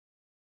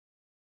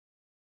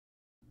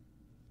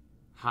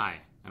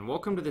Hi, and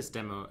welcome to this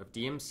demo of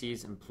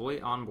DMC's employee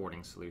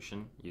onboarding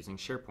solution using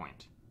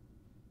SharePoint.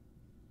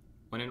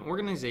 When an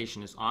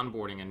organization is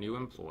onboarding a new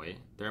employee,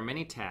 there are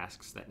many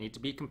tasks that need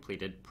to be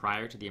completed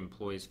prior to the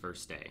employee's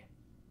first day.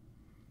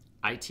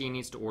 IT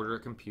needs to order a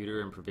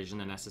computer and provision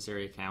the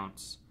necessary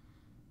accounts.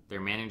 Their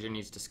manager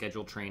needs to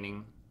schedule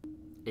training.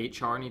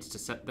 HR needs to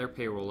set their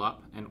payroll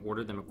up and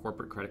order them a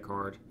corporate credit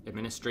card.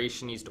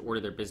 Administration needs to order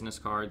their business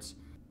cards.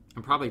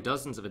 And probably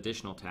dozens of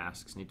additional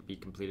tasks need to be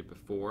completed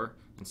before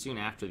and soon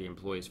after the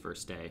employee's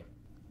first day.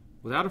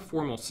 Without a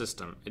formal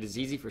system, it is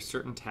easy for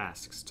certain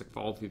tasks to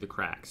fall through the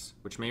cracks,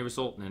 which may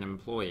result in an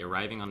employee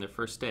arriving on their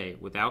first day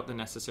without the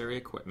necessary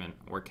equipment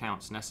or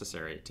accounts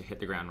necessary to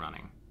hit the ground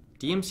running.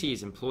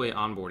 DMC's employee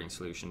onboarding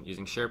solution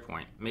using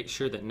SharePoint makes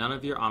sure that none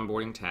of your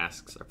onboarding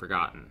tasks are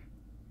forgotten.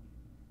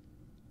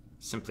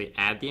 Simply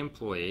add the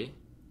employee,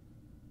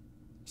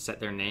 set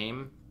their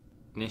name,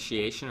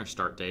 initiation or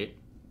start date,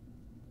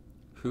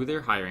 who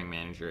their hiring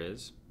manager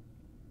is,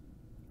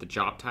 the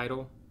job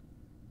title,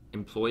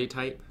 employee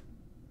type,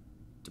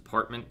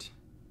 department,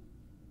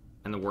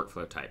 and the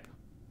workflow type.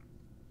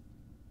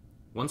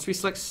 Once we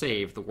select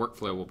Save, the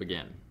workflow will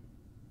begin.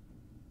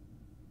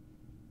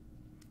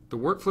 The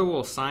workflow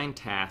will assign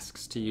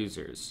tasks to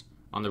users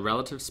on the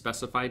relative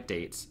specified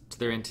dates to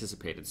their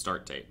anticipated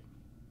start date.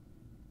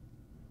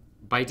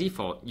 By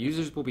default,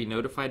 users will be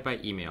notified by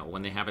email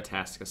when they have a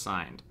task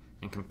assigned,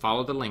 and can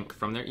follow the link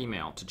from their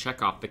email to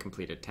check off the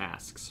completed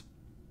tasks.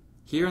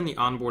 Here on the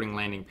onboarding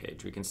landing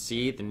page, we can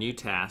see the new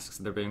tasks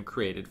that have been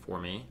created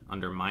for me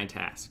under My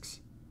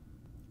Tasks.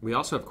 We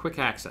also have quick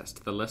access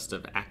to the list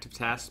of active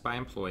tasks by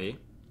employee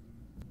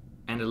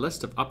and a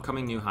list of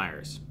upcoming new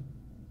hires.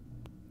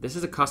 This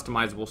is a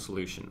customizable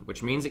solution,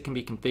 which means it can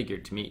be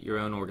configured to meet your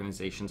own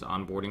organization's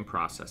onboarding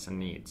process and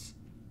needs.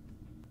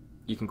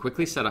 You can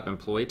quickly set up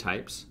employee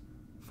types,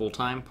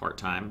 full-time,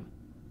 part-time,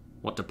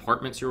 what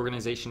departments your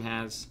organization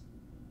has,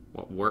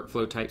 what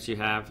workflow types you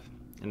have,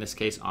 in this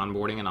case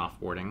onboarding and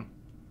offboarding,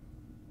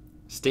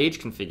 stage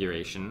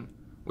configuration,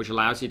 which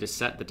allows you to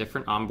set the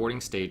different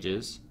onboarding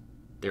stages,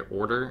 their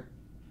order,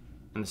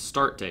 and the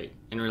start date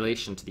in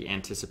relation to the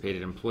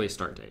anticipated employee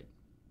start date.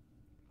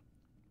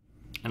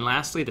 And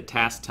lastly, the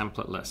task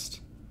template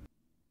list,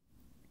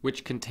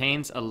 which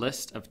contains a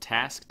list of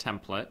task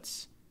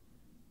templates,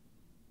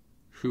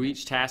 who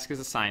each task is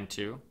assigned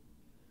to,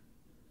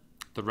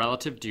 the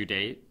relative due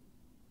date,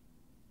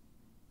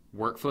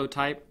 workflow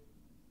type,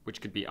 which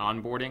could be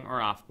onboarding or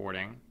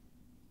offboarding,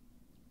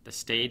 the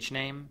stage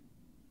name,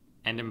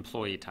 and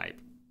employee type.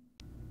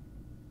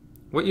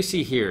 What you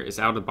see here is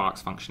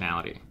out-of-the-box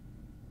functionality.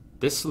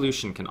 This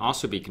solution can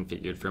also be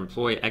configured for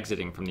employee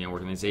exiting from the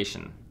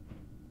organization.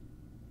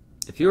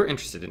 If you are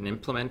interested in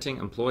implementing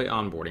employee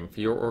onboarding for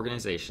your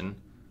organization,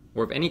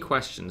 or have any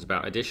questions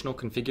about additional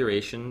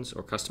configurations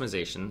or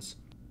customizations,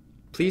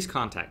 please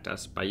contact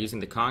us by using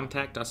the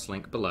Contact Us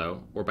link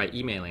below or by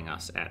emailing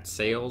us at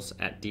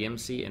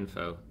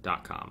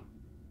sales@dmcinfo.com.